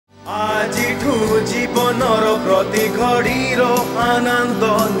आजिठु जीवनर प्रति घड़ीर आनंद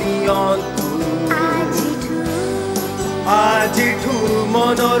नियंतु आजिठु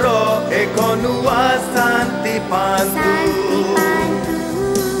मनर एक नुआ शांति पांतु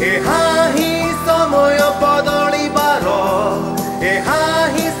एहा ही समय बदलिबार एहा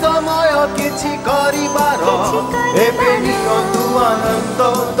ही समय किछि करिबार एबे नियंतु आनंद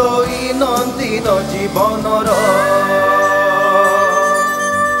दैनंदिन जीवनर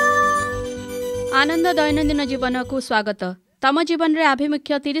आनंद दैनंदिन जीवन को स्वागत। तम जीवन रे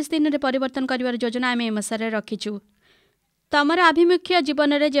आभिमुख्य 30 दिन रे परिवर्तन करिवार योजना आमे मसारे रखिछु। तमर आभिमुख्य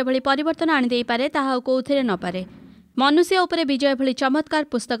जीवन रे जेभली परिवर्तन आनि देई पारे ताहा कोउथिरे न पारे। मनुष्य उपरे विजय भली चमत्कार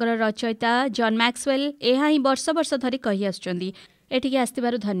पुस्तकर रचयिता जॉन मैक्सवेल एहा ही वर्ष वर्ष धरी कहि आछुचंदी। एठिके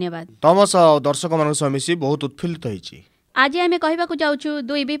आस्तिबारु धन्यवाद। तमस दर्शक मानक सह मिसी बहुत उत्फुल्लित होईछि। आज आमे कहिबाकू जाउछु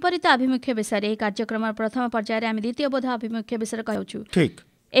दुई विपरीत आभिमुख्य विषय। कार्यक्रम प्रथम पर्याय आमे द्वितीय बोध आभिमुख्य विषय कहउछु। ठीक।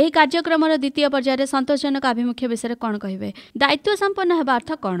 एही कार्यक्रम द्वितीय पर्याय संतोषजनक आभिमुख्य विषय कौन कहे? दायित्व संपन्न हेबा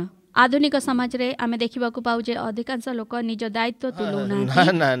अर्थ कौन? आधुनिक समाज रे आमे देखिबाकू पाउ जे अधिकांश लोक निज दायित्व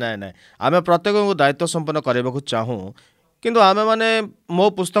तुलौना। ना ना ना आमे प्रत्येक को दायित्व संपन्न करबाकू चाहू, किंतु आमे माने मो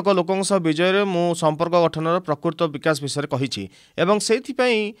पुस्तक लोकंक सह विजय रे मो संपर्क गठनर प्रकृत विकास विषय कहिछि एवं सेथि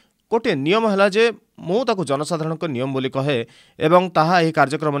पई गोटे नियम हला जे मो ताकू जनसाधारण को नियम बोली कहे एवं ताहा एही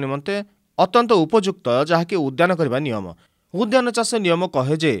कार्यक्रम निमंते अत्यंत उपयुक्त जहाँकि उद्यान करबा नियम। उद्यान चाष नियम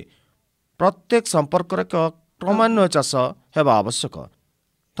कहे जे प्रत्येक संपर्क क्रमान्वय चाष हेबा आवश्यक।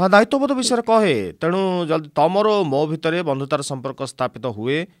 ता दायित्वबोध विषय कहे तेणु जल्दी तमर मो भितर बंधुतार संपर्क स्थापित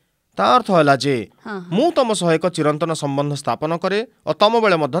हुए ता अर्थ है जे मु तम सह एक चिरंतन संबंध स्थापन करे और तम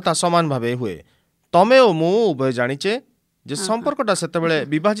बेले मध्य ता समान भावे हुए। तमे और मु उभय जानिचे जे संपर्कटा सेतेबेले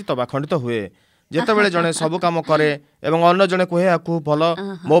विभाजित बा खंडित हुए जेतेबेले जणे सब काम करे एवं अन्य जणे कहे आकु भल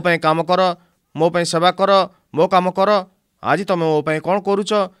मो पई काम कर, मो पई सेवा कर, मो काम कर, आज तुम मो पाई कौन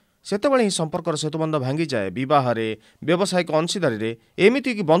करुच सेतेबेले ही संपर्कर सेतुबंध भांगी जाए। विवाह व्यावसायिक अंशीदारी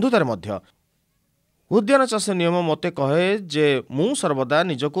एमिति कि बंधुतार मध्य उद्यान चाष नियम मते कहे जे मु सर्वदा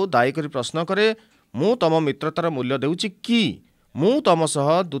निजको दायी करी प्रश्न करे मु तम मित्रतार मूल्य देउची कि मु तम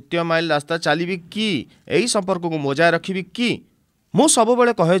सह द्वितीय माइल रास्ता चलीबी कि एही संपर्क को मोजाय रखिबी कि मु सब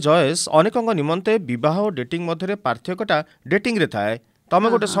बेले कहे जॉयस अनेकंग निमंते विवाह और डेटिंग मध्य पार्थक्यटा डेटिंग रे थाए। तमे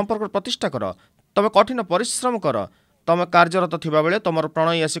गोटे संपर्क प्रतिष्ठा कर, तमे कठिन परिश्रम कर, तमे कार्यरत थिबा बेले तमर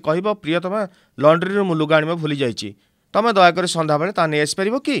प्रणयी आसी कहब प्रियतमा लॉन्ड्री रू लुगा आनिबा भूली जाइछि, तमे दयाकरी संध्या बेले ता नेस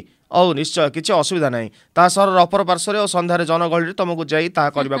परिबो कि? औ निश्चय किछि असुविधा नाही। ता सहर अपर पार्श्व और संध्यारे जनगहली तुमको जाई ता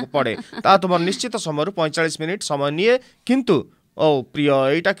करबाकू पड़े। ता तुम निश्चित समय 45 मिनिट समय निये, किंतु ओ प्रिय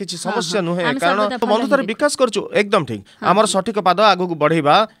एटा किछि समस्या नुहे कारण बंधुतार विकास करछु। एकदम ठीक। हमर सठिक पाद आगु को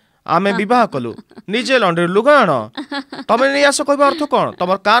बढ़ेबा आमे विवाह कलु निजे लॉन्ड्री लुगा आण तमे नै आस कहबा अर्थ कोन?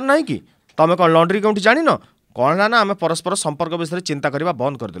 तमर कार नाही कि तमे कोन लॉन्ड्री कोठी जानि न कौन ना आम परस्पर संपर्क विषय चिंता करने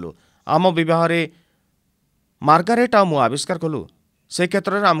बंद करदेलु। आम बह मार्गारेट आ आविष्कार कलु से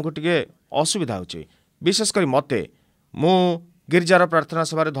क्षेत्र में आमको टे असुविधा हो विशेषकर मते मु गिरजार प्रार्थना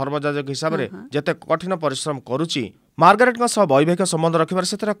सभा धर्मजाजक हिसाब से जिते कठिन परिश्रम करुच्ची मार्गारेट वैवाहिक संबंध रखिबार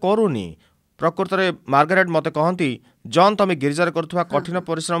से करूनी। प्रकृत में मार्गारेट मते कहती जॉन तमे गिरजार करुवा कठिन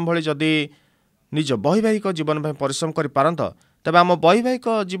परिश्रम भली जदि निज वैवाहिक जीवन में परिश्रम कर पारंत तेज आम वैवाहिक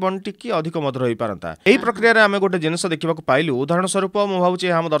जीवन टी अधिक मधुर हो पारंता। यही प्रक्रिया आम गोटे जिनस देखा पाइलु। उदाहरण स्वरूप मु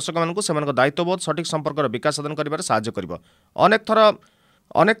भावुँ आम दर्शक मानक से दायित्वबोध सठिक संपर्क विकास साधन कर साहाय्य कर।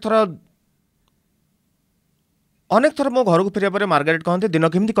 अनेक थर मो घर को फेरिया पर मार्गारेट कहते दिन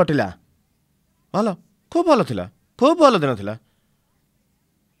केमती कटिला? भल, खूब भल थिला, खूब भल दिन थिला।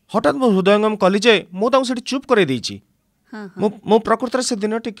 हठात मो हृदयंगम कली जे मुझे चुप कर देइछि। मु प्रकृत से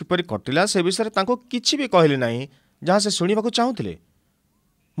दिन टी किपरि कटिला से विषय तांको किछि भी कहली नाही जहाँ से शुणा चाहूले।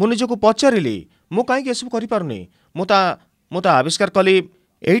 मु निजको पचारि मु कहीं एसबू करें मुझे आविष्कार कली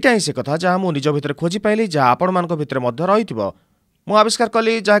यहीटा ही से कथा जहाँ मु निज भितर खोजी पाइली जहाँ आपण मानक भितर मध्य रही मु आविष्कार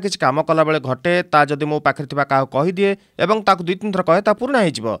कली जहाँ किसी काम कला बेले घटे ता जदि मो पाखे थिबा काहा कहि दिए एवं ताकु 2-3 थर कहे ता पूर्ण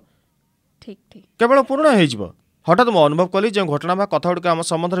हो केवल पूर्ण हो। हठात मु अनुभव कली जो घटना बा कथा गुड़िक आम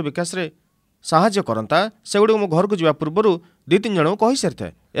संबंध विकास में साहाय्य करता सेगुड़ी मो घर को जावा पूर्व 2-3 जन को कही सारी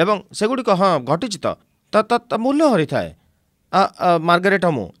थाए एवं सेगुड़िक हाँ घटी तो मूल्य हरी थाए। मार्गारेट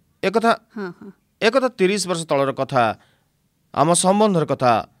मु एक 30 वर्ष तलर कथा आम संबंधर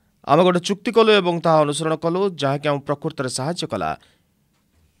कथा आम गोटे चुक्ति कलु एवं ता अनुसरण कलु जहाँकि आम प्रकृत में साहाय्य कला।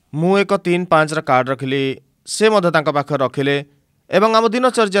 मु एक 3-5 कार्ड रखिली से पाखे रखिले एवं आम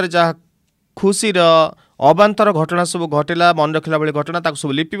दिनचर्या जहाँ खुशी अबांतर घटना सब घटला मन रखला बेले घटना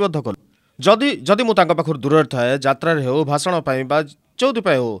सब लिपिबद्ध कलु। जदि जदि मु तांका पाखर दूर थाए यात्रा हो भाषण पाई बा चौथी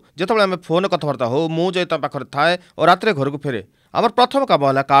हो जिते आम फोन कथबार्ता हो मुझे पाखे थाए और रात घर को फेरे आम प्रथम काम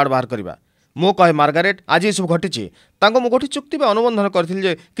है कार्ड बाहर करवा मु कहे मार्गारेट आज ये सब घटी मु गोटे चुक्ति अनुबंधन करी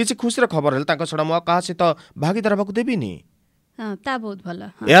जे किसी खुशी खबर है छड़ा मुझे क्या सहित भागीदार होगा देवीनि बहुत भल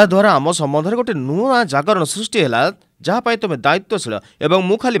या द्वारा आम संबंध गोटे नुआ जागरण सृष्टि है जहाँपाई तुम दायित्वशील एवं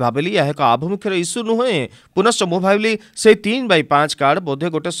मु खाली भाविली यह एक आभिमुख्यर इश्यू नुहे पुनश्च मु भाविली से 3x5 कार्ड बोधे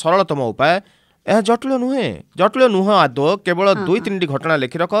गोटे सरलतम उपाय यह जटिल नुह आदो केवल 2-3 घटना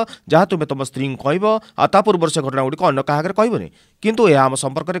लिखि रख जहाँ तुम्हें तुम स्त्री कह पूर्व से घटना गुड़िक अन्य क्या कहबनी किंतु यह आम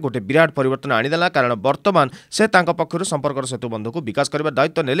संपर्क में गोटे विराट परिवर्तन आनीदेला कारण बर्तमान से पक्षर संपर्क सेतु बंधु को विकास करने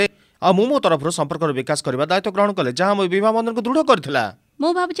दायित्व नेले मो तरफ संपर्क विकास करने दायित्व ग्रहण कले जहाँ मो विवाह बंधन को दृढ़ करथिला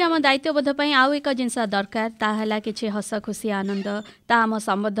मु भावुची आम दायित्वबोध आउ एक जिनस दरकार ताहला किछि हस खुशी आनंद ता आम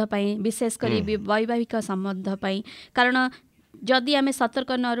संबंध पई विशेष करी वैवाहिक संबंध पई कारण जदि आम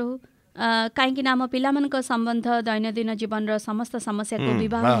सतर्क न रहू कहीं आम पिला संबंध दैनंदिन जीवन समस्त समस्या को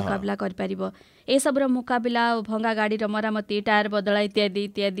विवाह मुकाबला कर पारिबो ए सबर मुकाबला भंगा गाड़ी मरामती टायर बदला इत्यादि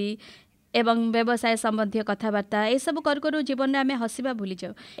इत्यादि एवं व्यवसाय संबंधी कथबार्ता ए सब करू जीवन में आम हसवा भूली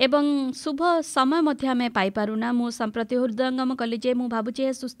जाऊ एवं शुभ समय मध्य आम पाई पारुना मु संप्रति हृदयंगम कली जे मु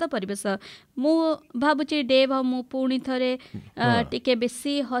भाबुची सुस्थ परिवेश मु भाबुची डेव मु पुणी थरे टिके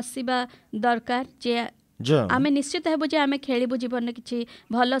बेसी हसवा दरकार जे आमे निश्चित हेबु जे आमे खेलिबु जीवन में किछि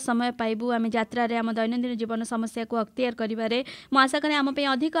भल समय पाइबु आमे यात्रा रे आम दैनंदिन जीवन समस्या को अख्तियार करिबारे मु आशा करे आम पे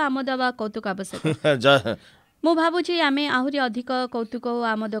अधिक आमोद वा कौतुक आवश्यक मु भाबुची आमे आहुरी अधिक कौतुक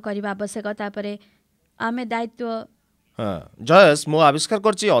आमोद करबा आवश्यक तापरे आमे दायित्व जयस मु आविष्कार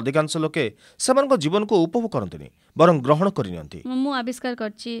करछि अधिकांश लोके सेमानक जीवन को उपभोग करंतनी बरं ग्रहण करिनंती मु आविष्कार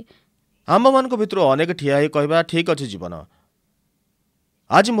करछि आम मानक भितर अनेक ठिया ही कहबा ठीक अछि जीवन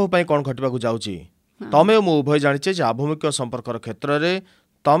आज मो पई कोन घटबा को जाउछि तमे मु उभय जानिचे जे आभिमुख्य संपर्कर क्षेत्र रे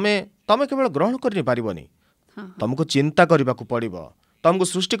तमे केवल ग्रहण करनी पारिबनी तुमको चिंता करबा को पड़िबो तुमको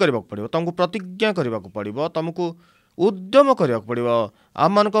सृष्टि करबा को पड़िबो तुमको प्रतिज्ञा करबा को पड़िबो तुमको उद्यम करबा को पड़िबो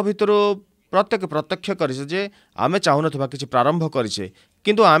आम मानक भितर प्रत्येक प्रत्यक्ष करिसे जे आमे चाहू नथबा किछि प्रारंभ करिसे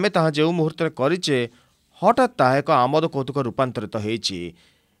किंतु आमे ताहा जेउ मुहूर्त रे करिसे हठात ताहा एक आमोद कौतुक रूपांतरित हेछि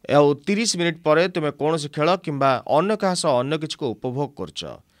 30 मिनिट पर तुमे कोनोसी खेल किंबा अन्य काहस अन्य किछि को उपभोग करछ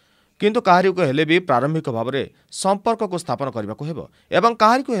किंतु काहारी को हेले भी प्रारंभिक भाव में संपर्क को स्थापन करने को हेबो एवं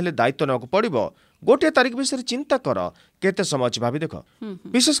काहारी को हेले दायित्व नेବାକୁ पड़िबो गोटे तारीख विषय चिंता कर केते समय अछि भाभी देख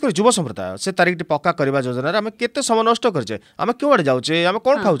विशेषकर युवा संप्रदाय से तारीख पक्का करबा योजना आम केते समय नष्ट करछे आम क्यों जाउछे आम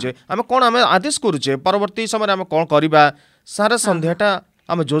कोन खाउछे आम कोन आम आदेश करूछे परवर्ती समय आम कोन करबा सारा संध्याटा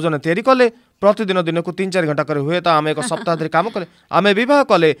आम योजना तैयारी कले प्रतिदिन दिन को 3-4 घंटा करे हुए तो आम एक सप्ताह धरी काम कले आम विवाह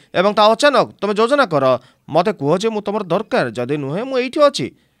कले एवं ता अचानक तुम योजना कर मते कह जे मु तुमर दरकार जदि नुहे मु एठी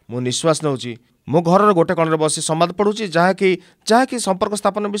अछि मु निश्वास नौची मो घर गोटे कण बसी संवाद पढ़ुची जहाँकि संपर्क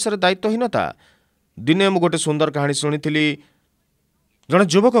स्थापन विषय दायित्वहीनता दिने मु गोटे सुंदर कहानी शुणी जड़े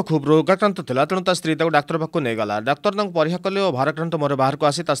युवक खूब रोगाक्रांत था तेणु ता स्त्री डाक्तर पाक नहीं गला डाक्तर परीक्षा कले और भाराक्रांत मोर बाहर को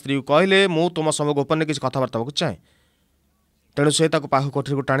आसी स्त्री को कहले मु तुम समय गोपन किसी कथबार्ता चाहे तेणु से पाख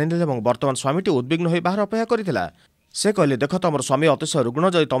कोठरी को टाणी देले वर्तमान स्वामीटी उद्विग्न हो बाहर अपेक्षा करथिला से कहले देख तुम स्वामी अतिशय रुग्ण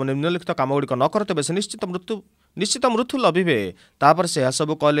जदि तुम निम्नलिखित काम गुड़िक न कर तेज से निश्चित मृत्यु लभिबे तापर से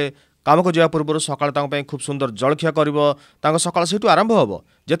सब कहले काम को जा पूर्व सकाल खूब सुंदर जलखिया कर सकाल से आरंभ हम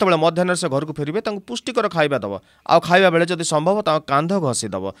जितेबाला मध्याह्न से घर को फेरबे पुष्टिकर खाଇବା दब आ खाଇବା बेले जदि संभव कांध घसी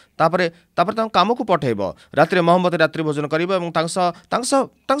दब तापर काम को पठेब रात्रि मोहम्मती रात्रि भोजन कर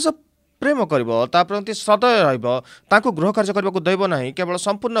प्रेम कर प्रति सदय रही गृह कार्य करने को दैव ना केवल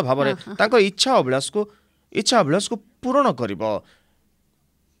संपूर्ण भाव में इच्छा अभिलाष को पूरण कर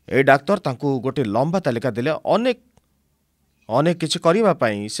डाक्तर गोटे लंबा तालिका देले अनेक किसी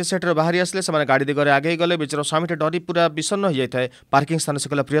करने से सेठर बाहरी आसले से गाड़ी दिगरे आगे गले बेचारा स्वामी डरी पूरा विषन्न हो जाए पार्किंग स्थान से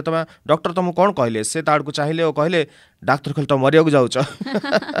कहला प्रियतमा डॉक्टर तुमको कौन कहले से ताड़ चाहिए और कहले डाक्तर कहले तुम मरिया जाऊच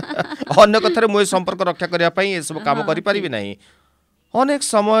अन्य कथार मुझे संपर्क रक्षा करने ये सब काम करें ना अनेक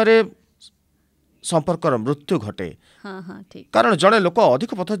समय संपर्कर मृत्यु घटे कारण जड़े लोक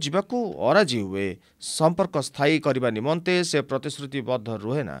अधिक पथ जावाक अराजी हुए संपर्क स्थायी करने निमंते से प्रतिश्रुतिबद्ध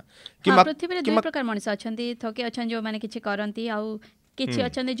रुहे ना पृथ्वी दुई प्रकार मनीष अच्छा थके अच्छा जो मैंने किसी करती आउ किछि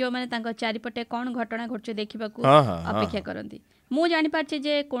अच्छा जो मैंने चारिपटे कौन घटना घटुचे देखा अपेक्षा करती मु जापारे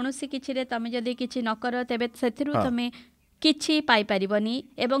जे कौन किसी तुम जदि किसी न कर तेबे तुम किछि पाई परिबनी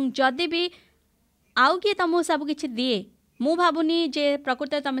एवं जदि भी आउ किए तुमको सब किछि दिए मु भावुनी जे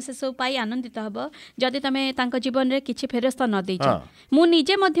प्रकृत तुम से सब पाई आनंदित हम जदि तुम जीवन में किसी फेरस्त न दे मु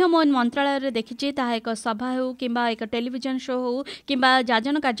निजे मो मंत्रालय देखी एक सभा हो कि एक टेलीविजन शो हो कि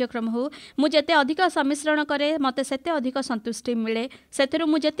जाजन कार्यक्रम हो मुझे अधिक सम्मिश्रण करे मते सेते अधिक संतुष्टि मिले से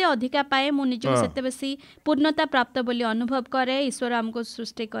मुझे अधिक पाए मु निज से बेसी पूर्णता प्राप्त बोली अनुभव करे ईश्वर आमको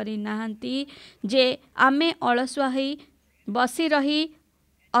सृष्टि करी नाहंती जे आमे अलसुआ बसी रही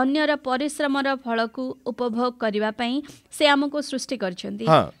अन्यर परिश्रमर फलको उपभोग करबा पई से हमको सृष्टि करछन्ती।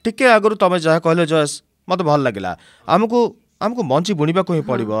 हाँ टिके आगु तुम जहाँ कहले जयस मत भल लगिला आमको मंची बुणवा को ही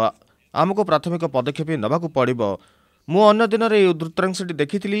पड़ो आमको प्राथमिक पदक्षेप नबाकू पड़ो। मु अन्य दिन में दृतांशटी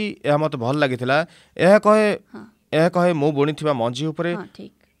देखी यह मत भल लगी यह कहे मु बुणी मंजी उपरे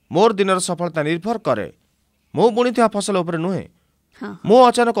मोर दिन सफलता निर्भर करे मु बुणी फसल उपर नुहे। मु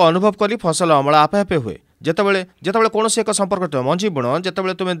अचानक अनुभव कली फसल अमल आपे आपे हुए जितेबाला कौन एक संपर्क तुम मंजी बुण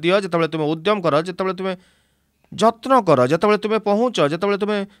जितेबाला तुम दियो जितेबाला तुम उद्यम कर जितेबाला तुम जत्न कर जितेबाला तुम पहुँच जितेबाला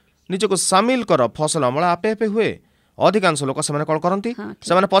तुम निजको सामिल कर फसल अमल आपे आपे हुए। अधिकांश लोक से कौन करती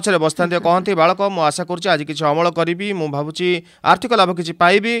से पछरे बसता कहती बालक मु आशा करुँच आज किसी अमल करी मु भावुची आर्थिक लाभ किसी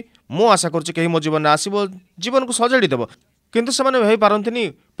पाइबी मु आशा करुँच कहीं मो जीवन आसो जीवन को सजाड़ी देव किंतु से हो पारती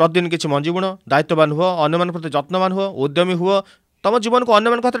प्रतिदिन किसी मंजी बुण दायित्ववान हुआ अन्य मान प्रति जत्नवान हुआ उद्यमी हुआ तुम जीवन को अन्य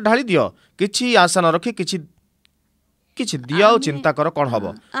मान हाथ ढाली दियो किसी आशा न रखी किछि दिया चिंता कर कौन हम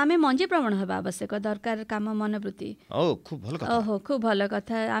आमे मंजी प्रवण हवा आवश्यक दरकार काम मनोवृत्ति। खूब भल कथा ओहो खूब भल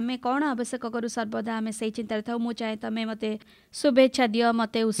कथा आमे कौन आवश्यक करू सर्वदा आमे सही चिंता था मु चाहे तमे मते शुभेच्छा दियो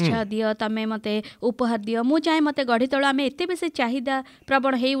मते उत्साह दियो तमे मते उपहार दियो मु चाहे मते गढ़ी तळ आमे एते बेसी चाहिदा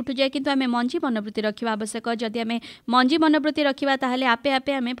प्रवण हे उठु जाय किंतु आमे मंजी मनोवृत्ति रखिबा आवश्यक जदि आमे मंजी मनोवृत्ति रखिबा ताहाले आपे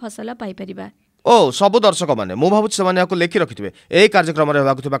आपे आमे फसल पाई परिबा। सबु दर्शक मैंने मु भावुँ से लिखि रखिथे यही कार्यक्रम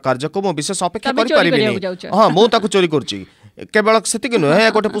होगा कार्य को मुझे विशेष अपेक्षा करें हाँ मुझे चोरी करुच्ची केवल से नुहे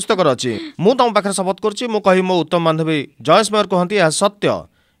गोटे पुस्तक अच्छी मुझे तुम पाखे शपथ करुच्ची कही मो उत्तम बांधवी जयस मेयर कहती यह सत्य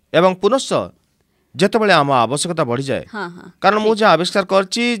एवं पुनश्च जितेबाला आम आवश्यकता बढ़ी जाए कारण मुझे आविष्कार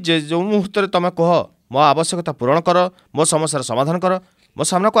करची जो मुहूर्त तुम कह मो आवश्यकता पूरण कर मो समस्या समाधान कर मो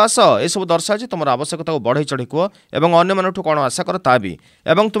सामना को आस ये सब दर्शाए जे तुम आवश्यकता को बढ़ई चढ़ी कह एवं अन्य मानठू कौन आशा कर ता भी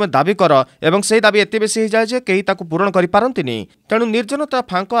एवं तुम दाबी कर एवं से दाबी एते बेसी हो जाए जे कहीं ताकू पूरण करि पारंतिनी तेणु निर्जनता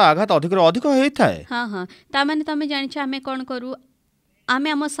फांक आघात अधिक अधिक होइथाए। हाँ हाँ ता माने तमे जानिछ आमे कोन करू आमे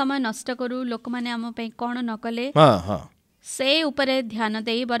हम समय नष्ट करू लोक माने हम पई कोन न कले हाँ हाँ से उपरे ध्यान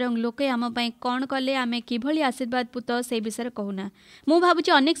देई बरं लोके आम पई कोन कले आमे किभली आशीर्वाद पुत से विषय कहूना मु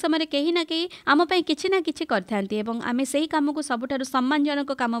भाबुची अनेक समय कहीं ना कहीं आम पई किछि ना किछि करथांती एवं आमे सेही काम को सबुठारु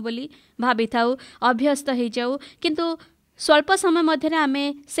सम्मानजनक काम बोली भाबी थाउ अभ्यस्त हो जाऊ किंतु स्वल्प समय मध्य आमे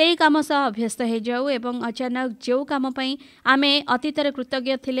सेही काम सह अभ्यस्त हो जाऊ एवं अचानक जो काम पई आमे अतीतर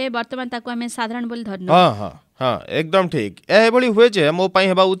कृतज्ञ थिले वर्तमान ताको आमे साधारण बोली धरनो। हाँ हाँ हाँ एकदम ठीक एभली हुए जे मो पई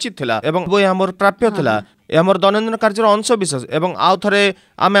हेबा उचित थिला एवं वो हमर प्राप्य थिला हमर दैनन्दिन कार्यर अंश विशेष एवं आउ थरे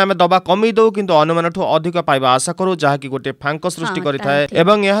आमे दबा कमी दो किंतु अन्य मानठू अधिक पाइबा आशा करू जहा कि गोटे फांक सृष्टि करिथाए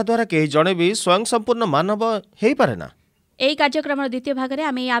एवं यह द्वारा केही जणे भी स्वयं संपूर्ण मानव हेई पारे ना। एही कार्यक्रम द्वितीय भाग में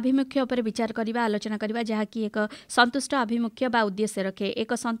आमे आभिमुख्य उपर विचार करबा आलोचना करबा जहा कि एक संतुष्ट आभिमुख्य बा उद्देश्य रखे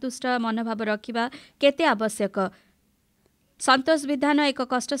एक संतुष्ट मनोभाव रखिबा केते आवश्यक। संतोष विधान एक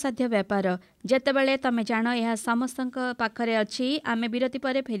कष्टसाध्य व्यापार जेतेबेले तमे जान यह समस्तक पाखरे अछि आमे विरति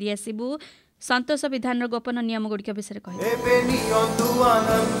परे फेरी आसीबू संतोष विधान गोपन नियम गुड़िक विषय कह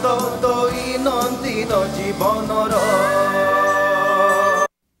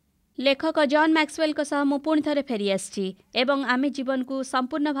लेखक जॉन मैक्सवेल को सह मु पुणी थरे फेरी आछि एवं आमे जीवन को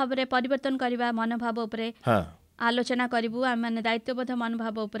संपूर्ण भाव में परिवर्तन करबा मनोभाव उपरे आलोचना करिबू आम माने दायित्वबोध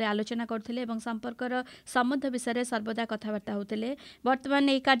मनोभाव उपरे आलोचना करथिले एवं संपर्कर संबंध विषय सर्वदा कथबार्ता होतिले। वर्तमान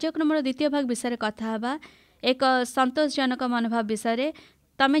এই कार्यक्रम द्वितीय भाग विषय कथा हबा एक संतोषजनक मनोभाव विषय।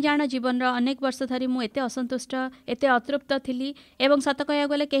 तमे जान जीवन अनेक वर्ष धरी मु एते असंतुष्ट एते अतृप्त थिली एवं सत कहया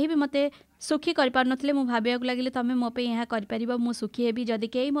गले केही भी मते सुखी कर पार नथिले मु भाबिया लागले तमे मो पे यहाँ कर परिबो मु सुखी हेबी जदि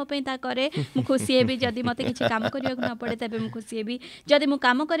केही मो पे ता करे मु खुशी हेबी जदि मते किछि काम करिया न पड़े तबे मु खुशी हेबी जदि मु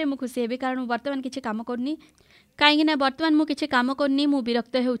काम करे मु खुशी हेबी कारण वर्तमान किछि काम करनी कहीं ना वर्तमान मु किछि काम करनी मु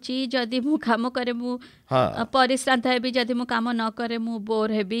विरक्त होउची जदि मु काम करे मु परिश्रांत हेबी जदि मु काम न करे मु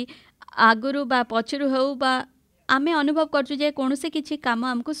बोर हेबी आगुरु बा पछरु हो बा आमे अनुभव करछु जे कोनोसे किछि काम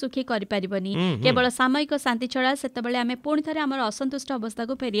हमको सुखी करि परिबनी केवल सामयिक शांति छड़ा सेतबेले आमे पुणी थरे हमर असंतुष्ट अवस्था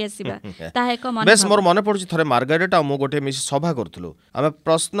को फेरी आसीबा ता एक मन बेस मोर मने पडुछि थरे मार्गारेट आ मो गोटे मिस सभा करथुलो आमे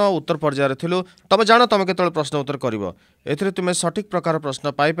प्रश्न उत्तर पर्याय थिलु तमे जानो तमे केतल प्रश्न उत्तर करिवो एथिरे तुमे सठिक प्रकार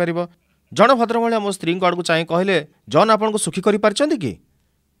प्रश्न पाई परिबो जन भद्र भले मो स्त्री को आड़को चाहे कहले जन आपन को सुखी करि पारछंती कि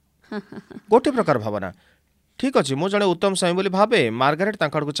गोटे प्रकार भावना ठीक अच्छे मु जड़े उत्तम स्वामी बोली भावे मार्गारेट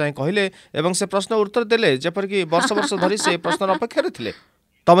तांकड़ को चाहे कहले एवं से प्रश्न उत्तर देले जेपर कि वर्ष वर्ष धरी से प्रश्न अपेक्षा थिले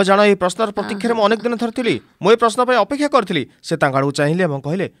तमे जानो ये प्रश्न प्रतीक्षा में अनेक दिन थरथिली मु ये प्रश्न पे अपेक्षा करथिली से तांकड़ को चाहिले एवं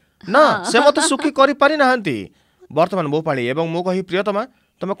कहले ना से मते सुखी करि पारि नाहंती वर्तमान मो पाली एवं मु कहि प्रियतमा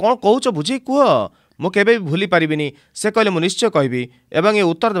तमे कोन कहउछ बुझी कुह मु केबे भूली पारिबिनी से कहले मु निश्चय कहबी एवं ये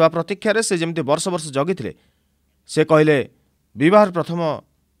उत्तर देबा प्रतीक्षा रे से जेमति वर्ष वर्ष जगिथिले से कहले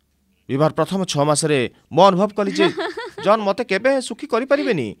विवाह प्रथम 6 मास रे मो अनुभव कली जे जन मते केबे सुखी करि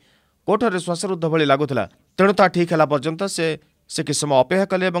परिबेनी कोठरे श्वासरुद्ध भली लागुथला तेणु ता ठीक हला पर्यंत से से किस समय अपेक्षा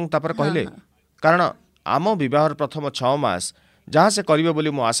कले कहले कारण आम बहर प्रथम 6 मास जहाँ से करेंगे बोली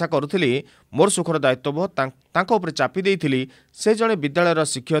मु आशा करुली मोर सुखर दायित्व तांको चापी देइथिली। से जड़े विद्यालय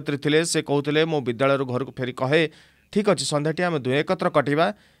शिक्षयित्री थे से कहते मो विद्यालय घर को फेरी कहे ठीक अच्छे संध्याटी आम दुहे एकत्र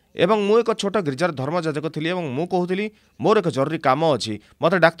कटिबा एवं मु एक छोट गिरिजार धर्मजाजक थी मु कहूली मोर एक जरूरी काम अच्छी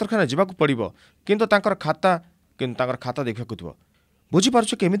मत डाक्तरखाना जावाक पड़ो किंतु तांकर खाता देखा थो बुझीपार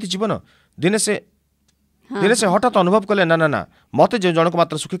केमी जीवन दिने से हठात अनुभव कले ना ना ना मत जो जनक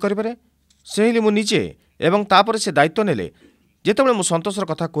मात्र सुखी करे से मु निजे एवं तापर से दायित्व नेले जितेबाला मु संतोषर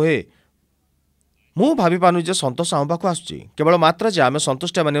कथा कहे मु भावी पानु जे संतोष आम पाखु आसुची केवल मात्र जे आम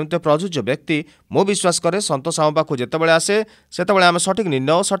संतुष्ट हेबा निमित्त प्रयोज्य व्यक्ति मु विश्वास करे संतोष आम पाखु जेतेबाला आसे सेतेबाला आम सठिक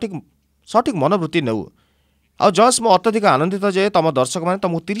निर्णय सठिक मनोवृत्ति नेउ। आ जॉयस मु अत्यधिक आनंदित जे तम दर्शक माने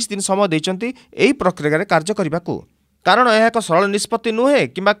तुमको 30 दिन समय देइचंती एही प्रक्रिया कार्य करबाकू कारण यह एक सरल निष्पत्ति नुहे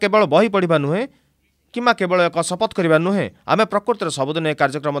किंबा केवल बही पढ़ा नुहे किंबा केवल एक शपथ करवा नुहे आम प्रकृतिर सबुदिन ए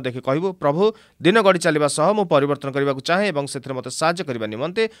कार्यक्रम देखि कहबू प्रभु दिन गड़ी चलवा सह मु परिवर्तन करने को चाहे और से मत साहाय्य करने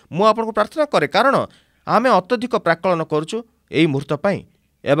निमंते मु आपको प्रार्थना करे कारण आम अत्यधिक प्राकलन करुचु एई मुहूर्त पाई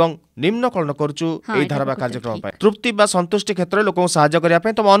एवं निम्नकलन करुचु एई धारावाहिक कार्यक्रम पाई तृप्ति बा संतुष्टि क्षेत्र में लोक साहाय्य करने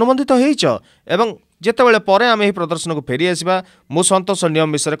पाई तुम अनुबंधित होइछ एवं जेतेबेले परे आम एही प्रदर्शन को फेरी आसीबा मु संतोष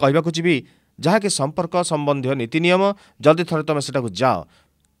नियम विषय कहबाकू जीवी जहाँकि संपर्क संबंधी नीति नियम जदि थरे तुम सेटा जाओ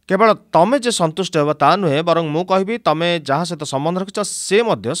केवल तमे जे संतुष्ट हेबा ता नुहे बरं मु कहबी तमे जहाँ सहित संबंध रखिछ से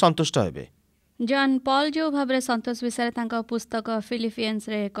मध्य संतुष्ट हेबे। जॉन पॉल जो भाव संतोष विषय तांका पुस्तक फिलिपियंस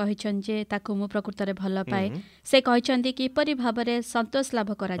रे कहिछन जे ताकू मु प्रकृत रे भल पाए से कहिछन्ती कि परि भाव रे संतोष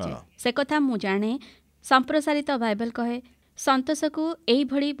लाभ करा जाय से कथा मु जाने संप्रसारित बाइबल कहे संतोष को एही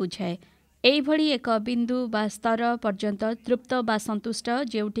भली बुझाए एही भली एक बिंदु बा स्तर पर्यंत तृप्त बा संतुष्ट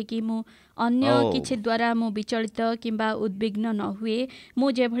जेउठी कि मु अन्य किछि द्वारा मु विचलित किंबा उद्विग्न न हुए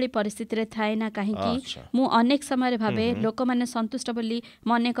मु जे भली परिस्थिति रे थाए ना काहे कि मु अनेक समय भाबे लोक माने संतुष्ट बोली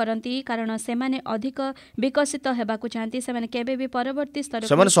मने करंती कारण से माने अधिक विकसित हेबाकू चाहती से माने केबे भी परवर्ती स्तर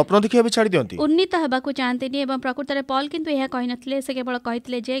से माने स्वप्न देखि छाड़ी दियंती उन्नीत हेबाकू चाहती एवं प्रकृत रे पॉल किंतु यह कहि नथले से केवल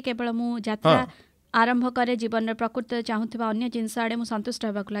कहितले जे केवल मु यात्रा आरंभ करे जीवन रे प्रकृत चाहूथिबा अन्य जिंस आडे मु संतुष्ट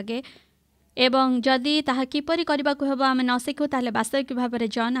हेबाकू लागे एवं जदि ताहा किपरि करबाकू हेबो आमे न सिखु ताले वास्तविक भाव में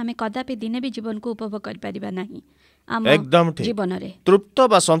जॉन आमे कदापि दिने भी जीवन को उपभोग कर परिबा नाही आम एकदम जीवन रे तृप्त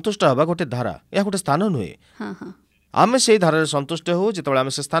बा संतुष्ट हबा गोटे धारा या गोटे स्थान नुहे आमे से धारा रे संतुष्ट हो जेतेबेले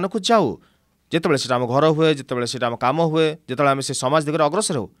आमे से स्थान को जाऊ जेतेबेले सेटा आम घर हुए जेतेबेले सेटा आम काम हुए जेतेबेले आमे से समाज दिगरे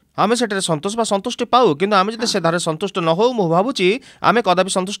अग्रसर हो आमे सेटा संतोष बा संतुष्टि पाऊ किंतु आमे जदि से धारा संतुष्ट न हो मु भाबुची आमे कदापि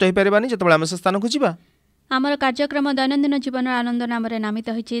संतुष्ट हे परिबानी जेतेबेले आमे से स्थान को जिबा। आमर कार्यक्रम दैनंदिन जीवन आनंद नाम रे नामित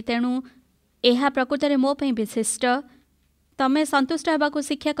होइछि तेणु एहा प्रकृत में मो पई विशिष्ट तमे संतुष्ट हेबाकू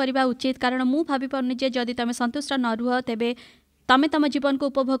शिक्षा करबा उचित कारण मु भाबी परनी जे जदि तमे संतुष्ट न रुह तेबे तमे तम जीवन को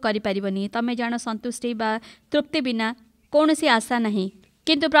उपभोग करि परिबनी तमे जान संतुष्टि बा तृप्ति बिना कोनोसी आशा नहीं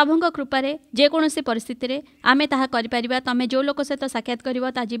किंतु प्रभुଙ୍କ कृपारे जे कोनोसी परिस्थिति रे आमे ताहा करि परिबा तमे जो लोक सहित साक्षात करिवो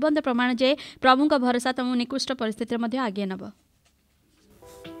ता जीवन प्रमाण जे प्रभुଙ୍କ भरोसा तम निकृष्ट परिस्थिति मध्ये आगे नब।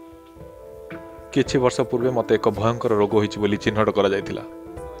 किछि वर्ष पूर्वे मते एक भयंकर रोग होइछि बोली चिन्हट करा जायतिला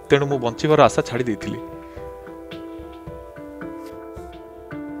तेणु मु बंचिबार आशा छाड़ी देइथिली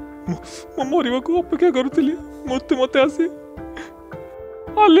मु मरिबाकू अपेक्षा करुथिली मृत्यु मते आसी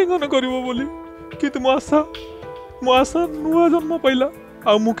आलिंगन करिवो बोली किंतु मो आशा नुआ जन्म पाइला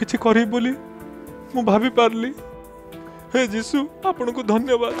आ मु किछि करि बोली मु भाबी पारली। हे जीसु आपनको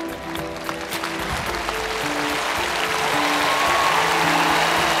धन्यवाद।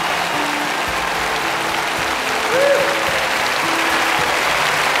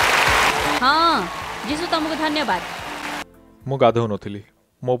 हाँ जीसु तुमको धन्यवाद। मु गाधौ नथिली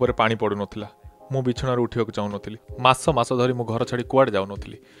मो पर पानी पडु नथिला मु बिछणार उठिବାକୁ चाहू नथिली मास धरी मु घर छाड़ी कुआड जाऊ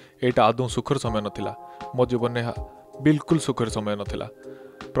नथिली एटा आदौ सुखर समय नथिला मो जीवन ने बिल्कुल सुखर समय नथिला।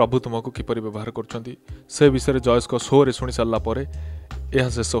 प्रभु तुमको किपरि व्यवहार करछंती से विषय जॉयस को शो रे सुनी सारला परे यह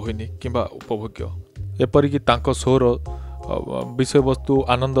शेष होइनी किंबा उपभोग्य एपरि कि तांको शोर विषय वस्तु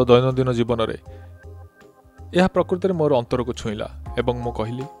आनंद दैनंदिन जीवन रे यह प्रकृति रे मोर अंतर को छुईला एवं मु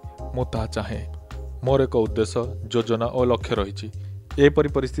कहली मु ता चाहे मोर एक उद्देश्य योजना और लक्ष्य रही एपरी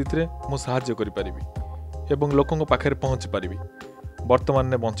परिस्थिति रे मु साहाय्य करि परिबी एवं लोकंग पाखरे पहुँची पारिबी। वर्तमान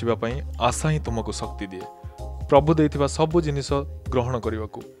ने बंचिबा पई आशा ही तुमको शक्ति दिए प्रभु देइथिबा सब जिनिस ग्रहण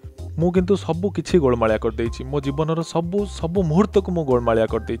करबाकू मु किंतु सबु किछि गोलमालिया कर देइछि मो जीवनर सबु मुहूर्त को मु गोलमालिया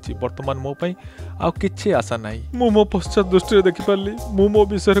कर देइछि वर्तमान मो पई आ किछि आशा नाही मु मो पश्चात दृष्टि रे देखि पारली मु मो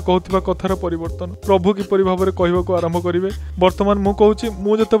विषय रे कहथिबा कथार परिवर्तन प्रभु की परि भाबरे कहबाकू आरंभ करिवे। वर्तमान मु कहूछि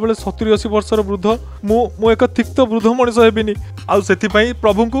मु जतेबेले 70-80 वर्षर वृद्ध मु एक तिक्त वृद्ध मनिष हेबिनी आ सेति पई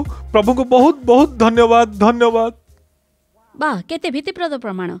प्रभु को बहुत बहुत धन्यवाद धन्यवाद। वाह केते भीतिप्रद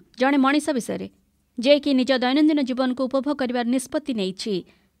प्रमाण जणे मनिष विषय रे जे कि निज दैनन्दिन जीवन को उपभोग कर निष्पत्ति नहीं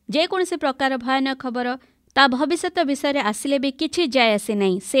जेकोसी प्रकार भयानक खबर ता भविष्य विषय आसिले भी किछि जाय आसे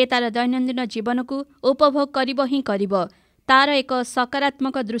नहीं से तार दैनन्दिन जीवन को उपभोग करिब ही करिब तार एक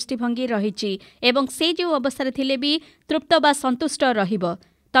सकारात्मक दृष्टिभंगी रही एवं से जो अवस्था थिले भी तृप्त बा संतुष्ट रहिब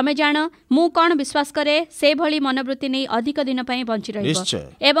तमे जान मु कौन विश्वास करे से भली मनोवृत्ति नहीं अधिक दिन पई बंची रहिबो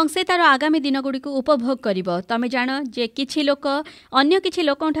एवं से तार आगामी दिन गुडी को उपभोग करिबो तमे जान जे किछि लोक अन्य किछि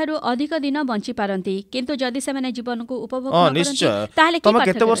लोकन ठारू अधिक दिन बंची पारंती किंतु जदि से माने जीवन को उपभोग न करंती ताले कि तमे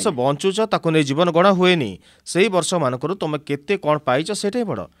केते वर्ष बंचुछ ताको नै जीवन गणा हुएनी सेही वर्ष मानकरू तमे केते कोन पाइछ सेटे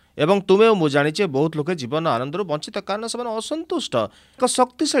बड़ एवं तुमे मु जानिचे बहुत लोक जीवन आनंद बंचित कारण से असंतुष्ट एक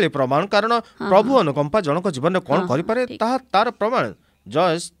शक्तिशाली प्रमाण कारण प्रभु अनुकंपा जनक जीवन में कौन करिपारे ताहा तार प्रमाण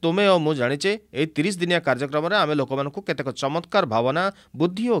जॉयस तुमे और मु जानिचे ए 30 दिनिया कार्यक्रम रे आमे लोक मानकु केतेक चमत्कार भावना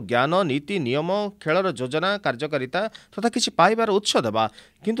बुद्धि और ज्ञान नीति नियम खेलर योजना कार्यकारिता तथा किछि पाइबार उत्स देबा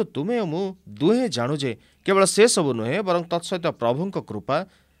किंतु तुमे और मु दुहे जानु जे केवल से सब नुहे बरं तत्सहित प्रभुंक कृपा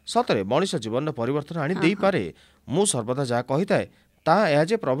सतरे मनुष्य जीवन में परिवर्तन आनी देई पारे मु सर्वदा जा कहिताए ताहा एहा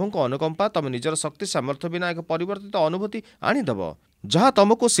जे प्रभुंक अनुकंपा तमे निजर शक्ति सामर्थ्य बिना एक परिवर्तित अनुभूति आनीदेव जहाँ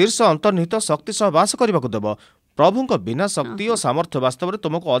तुमको शीर्ष अंतर्निहित शक्ति सह बास करने देव प्रभुंक बिना शक्ति और सामर्थ्य वास्तव में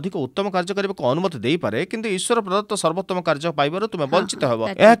तुमको अधिक उत्तम कार्य करने को अनुमति दे पारे किंतु ईश्वर प्रदत्त सर्वोत्तम कार्य पाइबार तुम वंचित हेब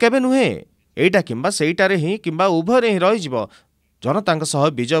यह केबे नुहे एटा किंबा सेइटारे ही किंबा उभय ही रही जनतांक सह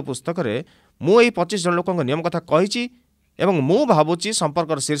विजय पुस्तक रे मु एई 25 जन लोकंक नियम कथा कहिछि एवं मु भावुची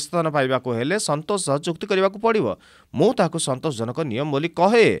संपर्क शीर्ष स्थान पाइबाको हेले संतोष सह चुक्ति करने को पड़ो मु ताकु संतोषजनक नियम बोली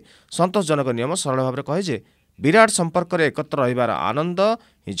कहे संतोषजनक नियम सरल भाव में कहे जे विराट संपर्क रे एकत्र रहिबार आनंद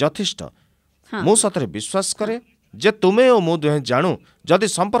ही यथेष्ट मु सतरे विश्वास करे जे तुमे और मु दुहे जानू जदि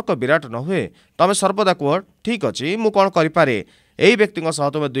संपर्क विराट न हुए तमे सर्वदा कह ठीक अछि मु कोन करि पारे एई व्यक्ति सह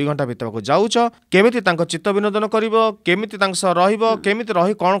तुमे 2 घंटा बिताबको जाउछ केमिति तांको चित्त विनोदन करिवो केमिति तांक सह रहिबो केमिति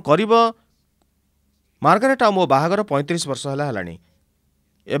रही कोन करिवो मार्गारेट मो बाहागर 35 वर्ष हलानी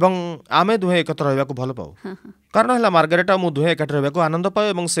एवं आमे दुहे एकत्र रहिबाको भल पाउ कारण हला मार्गारेट मु दुहे एकाठी रहिबाको आनंद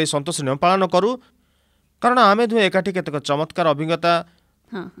पाउ एवं से संतोष नियम पालन करू कारण आमे दुहे एकाठी केतक चमत्कार अभिज्ञता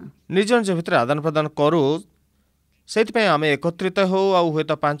निज निज भितर आदान प्रदान करू से आम एकत्रित हो हुए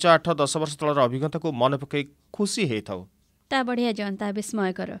तो 5, 8, 10 वर्ष तलर अभिज्ञता को मन पकई खुशी होता ता बढ़िया जनता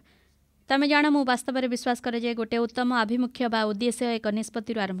विस्मयकर तमें जान मु वास्तव में विश्वास करे जे गोटे उत्तम आभिमुख्य बा उद्देश्य एक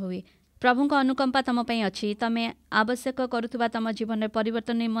निष्पत्ति आरंभ हुए प्रभुंक अनुकंपा तम पई अछि तमे आवश्यक करुवा तम जीवन में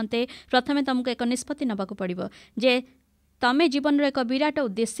परिवर्तन निमंते प्रथमे तुमको एक निष्पत्ति नबाकू पड़िबो जे तमे जीवन एक विराट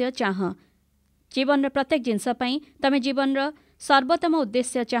उद्देश्य चाह जीवन प्रत्येक जिनस पई तमे जीवन सर्वोत्तम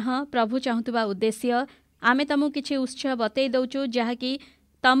उद्देश्य चाह प्रभु चाहूबा उद्देश्य आमे तमु किछि उत्सव बतई दउचु जहाँकि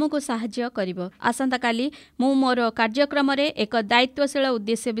तमको साहाय्य करिवो आसंता काली मु मोर कार्यक्रम रे एक दायित्वशील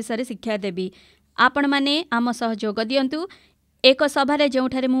उद्देश्य विषय शिक्षा देबी आपण माने आम सहयोग दियंतु एक सभारे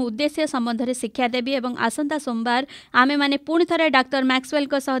जोठारे मु उद्देश्य संबंध में शिक्षा देबी एवं आसंता सोमवार आमे माने पुणी थरे डाक्टर मैक्सवेल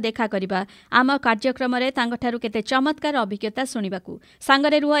को सह देखा करिबा आम कार्यक्रम रे तांगठारु केते चमत्कार अभिज्ञता सुनिबाकू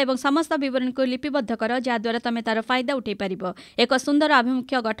सांगरे रुह एवं समस्त विवरण को लिपिबद्ध कर जा द्वारा तमे तार फायदा उठै परिबो एक सुंदर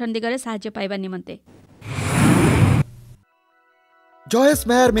आभिमुख्य गठन दिगरे सहाय्य पाइबा निमंते जॉयस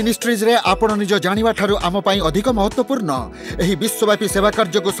मेयर मिनिस्ट्रीज रे आपण निज जानिबा ठारू आम पई अधिक महत्वपूर्ण एही विश्वव्यापी सेवा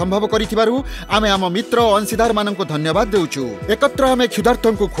कार्य को संभव करिथिबारु आमे आम मित्र और अंशीदार माननको धन्यवाद देउछु एकत्र आमे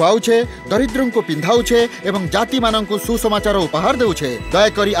क्षुधार्थन को खुआउछे दरिद्रन को पिंधाउछे एवं जाति माननको सुसमाचार उपहार देउछे दया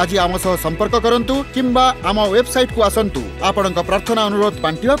करी आज आम सह संपर्क करंतु किंबा आम वेबसाइट को आसंतु आपणक प्रार्थना अनुरोध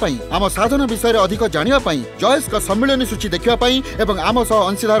बांटिबा पई आम साधन विषय रे अधिक जानिबा पई जॉयस का सम्मेलन सूची देखिबा पई एवं आम सह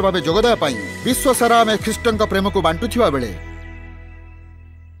अंशीदार भाबे जोगदेबा पई विश्व सारा आमे ख्रीष्टन का प्रेम को बांटुथिबा बेले